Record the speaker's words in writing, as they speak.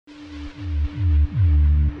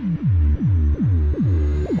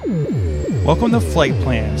Welcome to Flight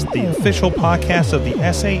Plans, the official podcast of the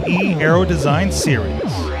SAE Aero Design Series.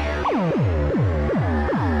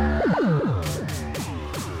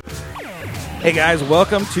 Hey guys,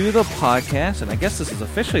 welcome to the podcast, and I guess this is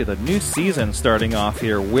officially the new season starting off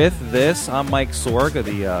here with this. I'm Mike Sorg,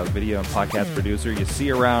 the video and podcast producer you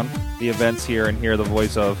see around the events here and hear the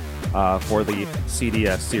voice of for the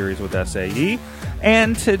CDS series with SAE.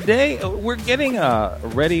 And today we're getting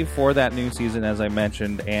ready for that new season, as I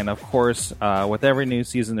mentioned, and of course, with every new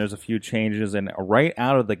season there's a few changes, and right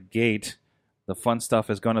out of the gate, the fun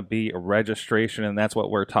stuff is going to be registration, and that's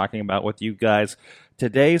what we're talking about with you guys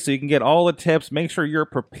today, so you can get all the tips. Make sure you're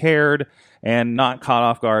prepared and not caught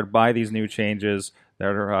off guard by these new changes that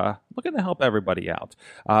are looking to help everybody out.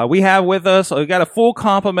 We have with us, we got a full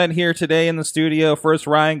complement here today in the studio. First,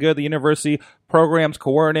 Ryan Good, the University Programs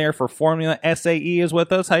Coordinator for Formula SAE, is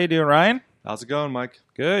with us. How you doing, Ryan? How's it going, Mike?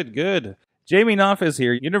 Good, good. Jamie Knopf is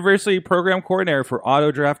here, University Program Coordinator for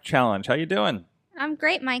Auto Draft Challenge. How you doing? I'm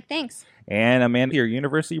great, Mike. Thanks. And Amanda here,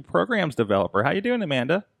 University Programs Developer. How you doing,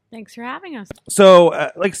 Amanda? Thanks for having us. So,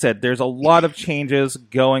 like I said, there's a lot of changes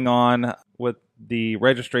going on with the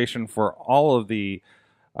registration for all of the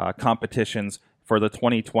competitions for the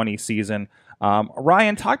 2020 season.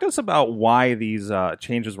 Ryan, talk to us about why these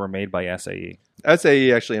changes were made by SAE.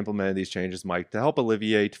 SAE actually implemented these changes, Mike, to help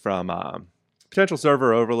alleviate from potential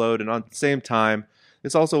server overload, and at the same time,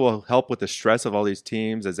 this also will help with the stress of all these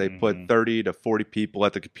teams as they put 30 to 40 people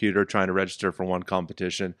at the computer trying to register for one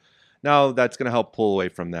competition. Now that's going to help pull away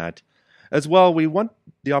from that. As well, we want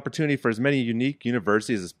the opportunity for as many unique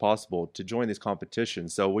universities as possible to join these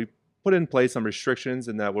competitions. So we put in place some restrictions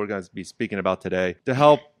and that we're going to be speaking about today to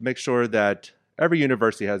help make sure that every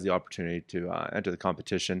university has the opportunity to enter the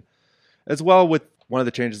competition. As well, with one of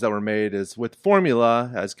the changes that were made is with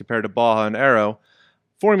Formula as compared to Baja and Aero.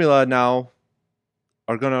 Formula now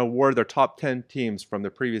are going to award their top 10 teams from the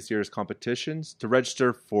previous year's competitions to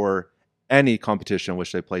register for any competition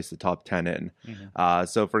which they place the top 10 in.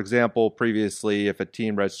 So, for example, previously, if a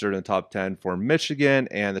team registered in the top 10 for Michigan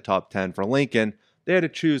and the top 10 for Lincoln, they had to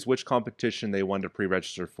choose which competition they wanted to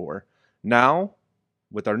pre-register for. Now,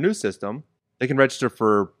 with our new system, they can register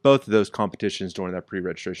for both of those competitions during that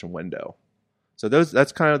pre-registration window. So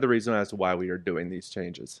that's kind of the reason as to why we are doing these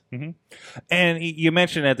changes. And you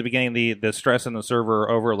mentioned at the beginning the stress and the server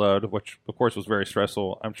overload, which of course was very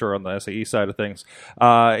stressful, I'm sure, on the SAE side of things.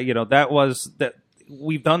 That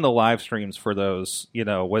we've done the live streams for those,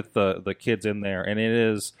 with the kids in there, and it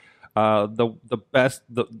is the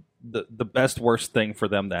best worst thing for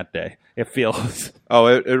them that day. It feels. Oh,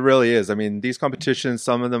 it really is. I mean, these competitions,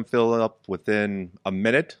 some of them fill up within a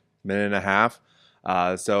minute and a half.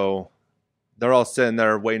 So they're all sitting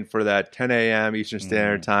there waiting for that 10 a.m. Eastern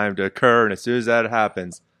Standard Time to occur, and as soon as that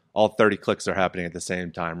happens, all 30 clicks are happening at the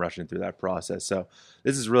same time, rushing through that process. So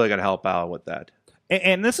this is really going to help out with that.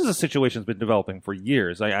 And this is a situation that's been developing for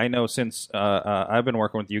years. I know since I've been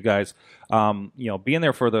working with you guys, being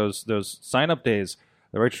there for those sign-up days,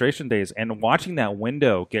 the registration days, and watching that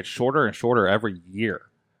window get shorter and shorter every year,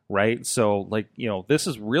 right? So, this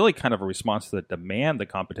is really kind of a response to the demand the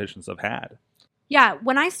competitions have had. Yeah,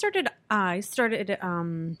 when I started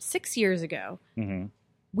 6 years ago.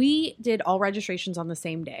 We did all registrations on the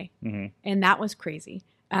same day, and that was crazy.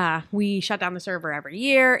 We shut down the server every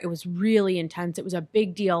year. It was really intense. It was a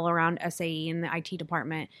big deal around SAE and the IT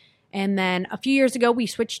department. And then a few years ago, we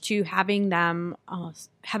switched to having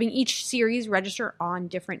each series register on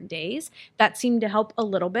different days. That seemed to help a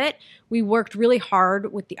little bit. We worked really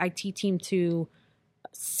hard with the IT team to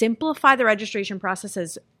simplify the registration process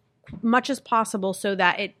as much as possible so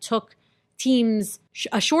that it took teams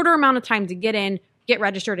a shorter amount of time to get in, get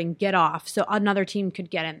registered, and get off so another team could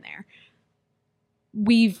get in there.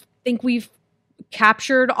 We think we've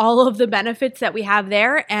captured all of the benefits that we have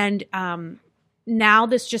there, and now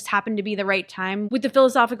this just happened to be the right time with the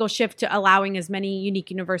philosophical shift to allowing as many unique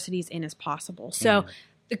universities in as possible. So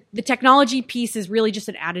the technology piece is really just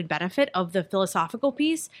an added benefit of the philosophical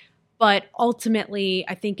piece. But ultimately,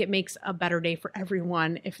 I think it makes a better day for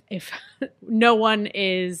everyone if no one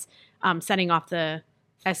is setting off the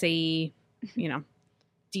SAE,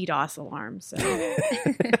 DDoS alarms. So.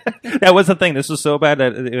 That was the thing. This was so bad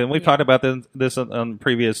that, and we've talked about this on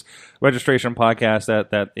previous registration podcasts,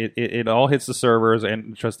 that it all hits the servers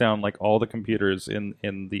and shuts down all the computers in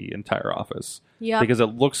the entire office. Yeah, because it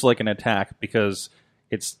looks like an attack because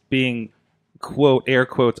it's being, quote, air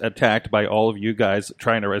quotes, attacked by all of you guys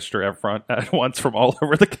trying to register at once from all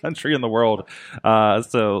over the country and the world.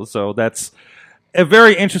 So that's a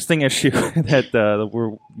very interesting issue that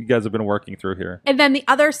you guys have been working through here. And then the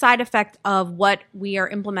other side effect of what we are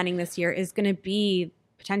implementing this year is going to be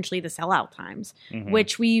potentially the sellout times,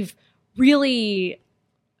 which we've really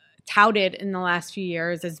touted in the last few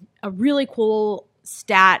years as a really cool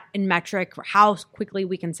stat and metric for how quickly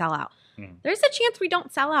we can sell out. There's a chance we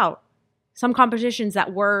don't sell out some competitions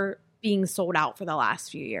that were being sold out for the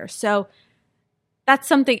last few years. So that's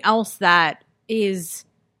something else that is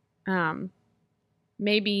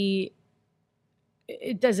maybe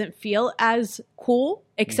it doesn't feel as cool,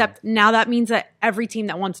 except now that means that every team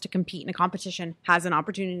that wants to compete in a competition has an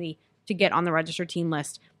opportunity to get on the registered team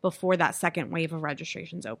list before that second wave of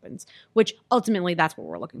registrations opens, which ultimately that's what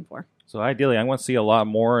we're looking for. So ideally, I want to see a lot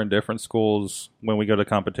more in different schools when we go to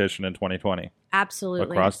competition in 2020.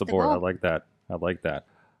 Absolutely. Across the board. I like that.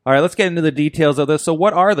 All right, let's get into the details of this. So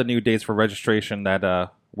what are the new dates for registration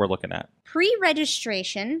that we're looking at?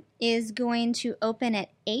 Pre-registration is going to open at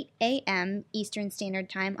 8 a.m. Eastern Standard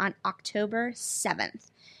Time on October 7th.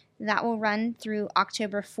 That will run through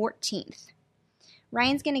October 14th.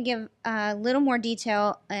 Ryan's going to give a little more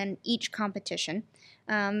detail on each competition.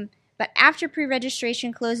 But after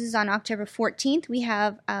pre-registration closes on October 14th, we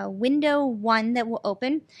have window 1 that will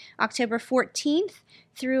open October 14th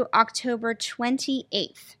through October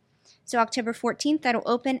 28th. So October 14th, that'll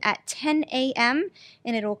open at 10 a.m.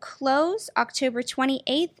 and it'll close October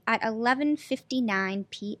 28th at 11:59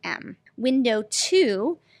 p.m. Window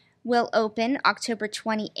 2 will open October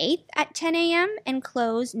 28th at 10 a.m. and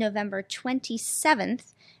close November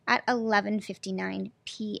 27th at 11:59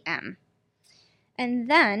 p.m.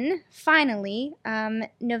 And then, finally,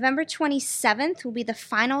 November 27th will be the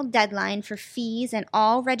final deadline for fees and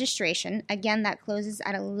all registration. Again, that closes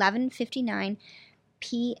at 11:59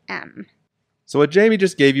 p.m. So what Jamie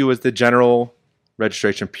just gave you was the general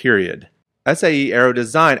registration period. SAE Aero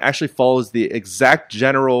Design actually follows the exact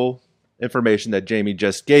general information that Jamie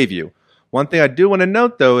just gave you. One thing I do want to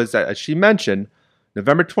note, though, is that, as she mentioned,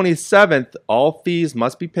 November 27th, all fees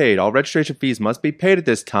must be paid. All registration fees must be paid at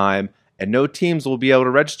this time, and no teams will be able to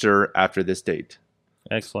register after this date.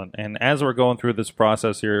 Excellent. And as we're going through this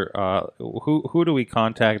process here, who do we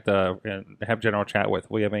contact and have general chat with?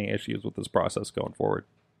 Do we have any issues with this process going forward?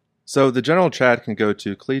 So the general chat can go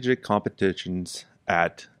to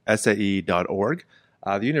collegiatecompetitions@sae.org.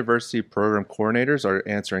 The university program coordinators are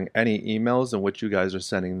answering any emails in which you guys are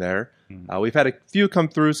sending there. We've had a few come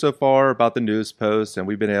through so far about the news posts, and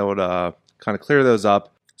we've been able to kind of clear those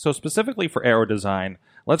up. So specifically for Aero Design,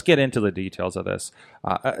 let's get into the details of this.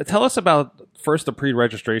 Tell us about, first, the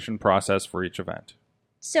pre-registration process for each event.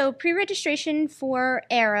 So pre-registration for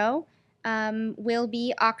Aero will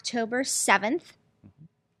be October 7th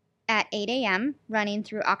at 8 a.m., running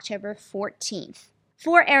through October 14th.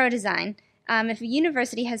 For Aero Design, if a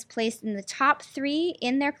university has placed in the top 3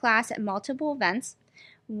 in their class at multiple events,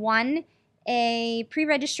 won a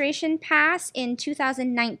pre-registration pass in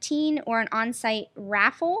 2019 or an on-site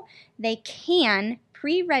raffle, they can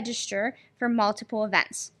pre-register for multiple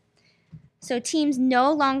events. So teams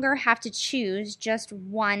no longer have to choose just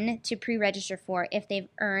one to pre-register for if they've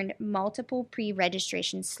earned multiple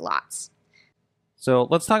pre-registration slots. So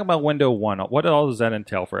let's talk about window 1. What all does that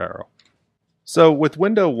entail for Aero? So with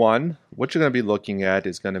window 1, what you're going to be looking at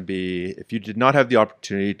is going to be if you did not have the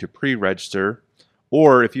opportunity to pre-register,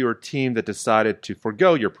 or if you were a team that decided to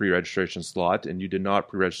forgo your pre-registration slot and you did not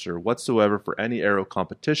pre-register whatsoever for any Aero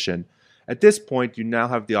competition, at this point you now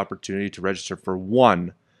have the opportunity to register for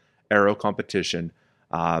one Aero competition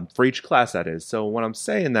for each class, that is. So when I'm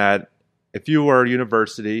saying that, if you are a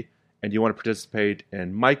university and you want to participate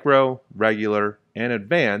in micro, regular, and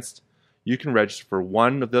advanced, you can register for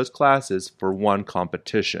one of those classes for one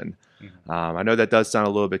competition. I know that does sound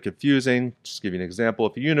a little bit confusing. Just to give you an example,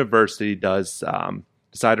 if a university does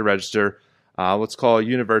decide to register, let's call a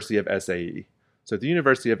University of SAE. So if the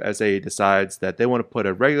University of SAE decides that they want to put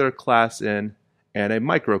a regular class in and a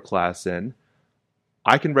micro class in,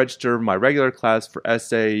 I can register my regular class for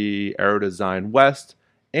SAE Aero Design West,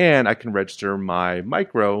 and I can register my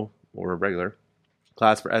micro or regular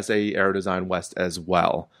class for SAE Aero Design West as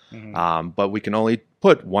well. But we can only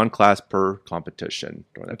put one class per competition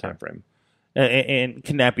during that time frame. And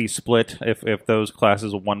can that be split if those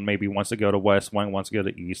classes, one maybe wants to go to West, one wants to go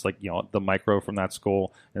to East, like, you know, the micro from that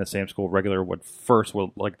school and the same school regular would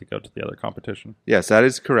like to go to the other competition? Yes, that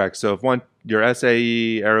is correct. So if your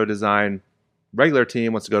SAE Aero Design regular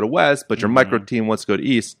team wants to go to West, but your micro team wants to go to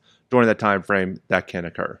East during that time frame, that can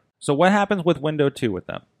occur. So what happens with window 2 with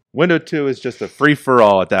them? Window 2 is just a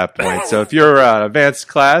free-for-all at that point. So if you're an advanced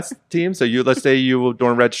class team, so let's say you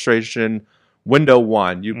during registration, window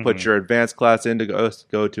 1, you put your advanced class in to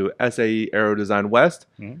go to SAE Aero Design West.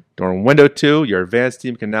 During window 2, your advanced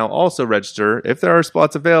team can now also register, if there are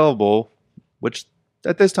spots available, which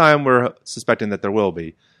at this time we're suspecting that there will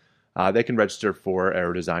be, they can register for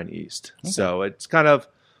Aero Design East. Okay. So it's kind of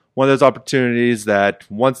one of those opportunities that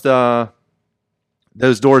once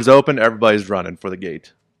those doors open, everybody's running for the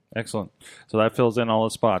gate. Excellent. So that fills in all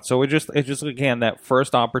the spots. So it's just again that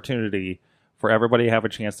first opportunity for everybody to have a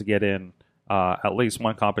chance to get in at least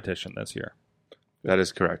one competition this year. That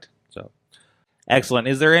is correct. So excellent.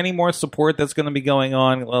 Is there any more support that's going to be going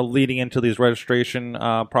on leading into these registration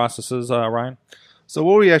processes, Ryan? So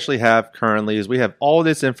what we actually have currently is we have all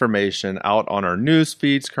this information out on our news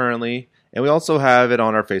feeds currently, and we also have it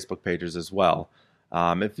on our Facebook pages as well.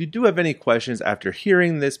 If you do have any questions after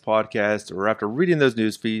hearing this podcast or after reading those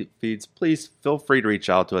news feeds, please feel free to reach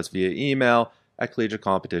out to us via email at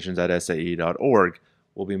collegiatecompetitions@sae.org.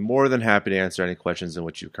 We'll be more than happy to answer any questions in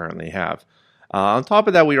which you currently have. On top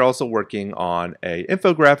of that, we are also working on an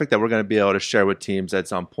infographic that we're going to be able to share with teams at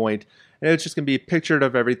some point. And it's just going to be pictured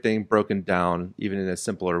of everything broken down, even in a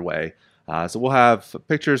simpler way. So we'll have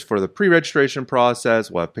pictures for the pre-registration process,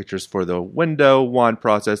 we'll have pictures for the Window 1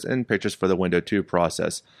 process, and pictures for the Window 2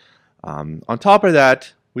 process. On top of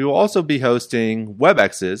that, we will also be hosting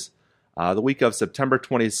WebExes the week of September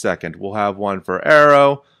 22nd. We'll have one for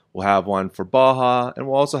Aero, we'll have one for Baja, and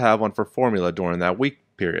we'll also have one for Formula during that week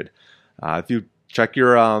period. If you check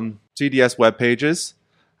your CDS web pages,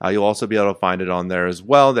 you'll also be able to find it on there as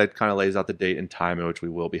well. That kind of lays out the date and time in which we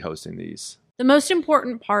will be hosting these. The most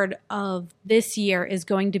important part of this year is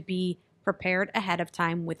going to be prepared ahead of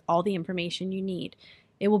time with all the information you need.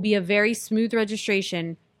 It will be a very smooth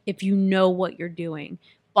registration if you know what you're doing,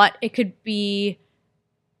 but it could be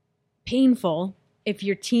painful if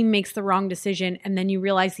your team makes the wrong decision and then you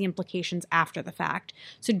realize the implications after the fact.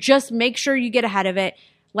 So just make sure you get ahead of it.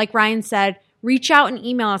 Like Ryan said, reach out and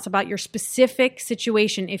email us about your specific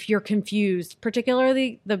situation if you're confused.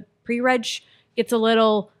 Particularly the pre-reg gets a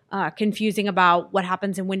little confusing about what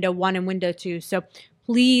happens in Window 1 and Window 2. So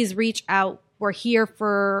please reach out. We're here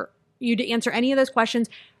for you to answer any of those questions.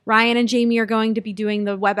 Ryan and Jamie are going to be doing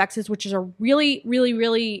the WebExes, which is a really, really,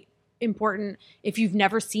 really important. If you've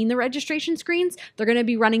never seen the registration screens, they're going to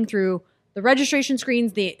be running through the registration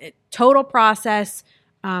screens, the total process.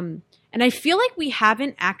 And I feel like we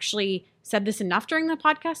haven't actually said this enough during the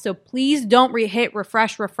podcast, so please don't hit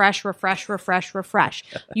refresh.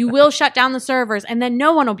 You will shut down the servers, and then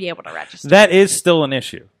no one will be able to register. That is still an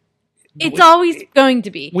issue. It's always going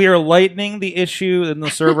to be. We are lightening the issue in the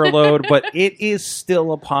server load, but it is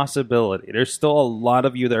still a possibility. There's still a lot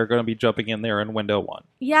of you that are going to be jumping in there in Window 1.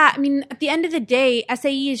 Yeah, I mean, at the end of the day,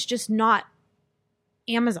 SAE is just not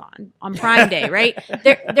Amazon on Prime Day, right?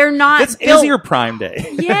 They're not. This is your Prime Day.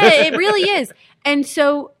 Yeah, it really is. And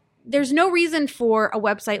so there's no reason for a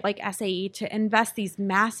website like SAE to invest these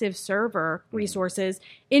massive server resources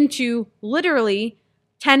into literally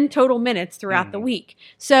 10 total minutes throughout the week.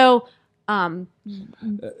 So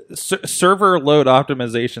server load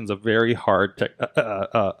optimization is a very hard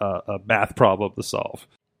math problem to solve.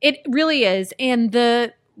 It really is. And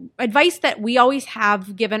the advice that we always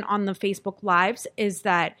have given on the Facebook Lives is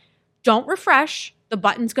that don't refresh. The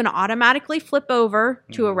button's going to automatically flip over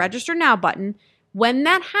to a register now button. When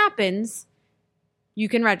that happens, you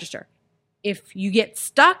can register. If you get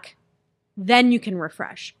stuck, then you can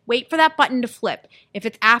refresh. Wait for that button to flip. If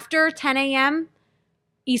it's after 10 a.m.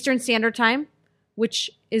 Eastern Standard Time,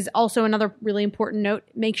 which is also another really important note,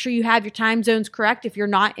 make sure you have your time zones correct if you're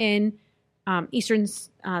not in Eastern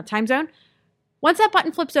time zone. Once that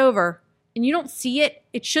button flips over and you don't see it,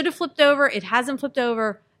 it should have flipped over, it hasn't flipped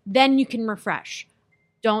over, then you can refresh.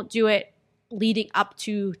 Don't do it leading up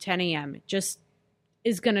to 10 a.m. It just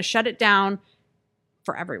is going to shut it down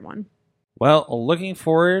for everyone. Well, looking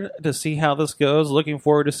forward to see how this goes. Looking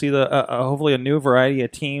forward to see the hopefully a new variety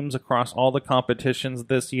of teams across all the competitions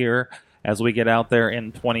this year as we get out there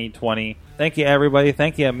in 2020. Thank you, everybody.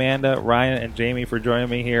 Thank you, Amanda, Ryan, and Jamie for joining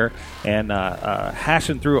me here and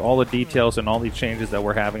hashing through all the details and all these changes that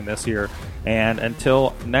we're having this year. And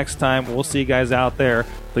until next time, we'll see you guys out there.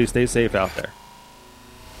 Please stay safe out there.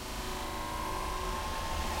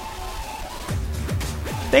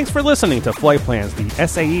 Thanks for listening to Flight Plans, the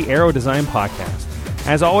SAE Aero Design podcast.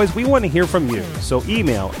 As always, we want to hear from you, so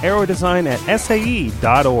email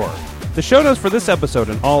aerodesign@sae.org. The show notes for this episode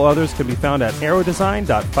and all others can be found at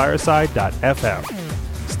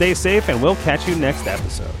aerodesign.fireside.fm. Stay safe, and we'll catch you next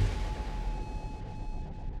episode.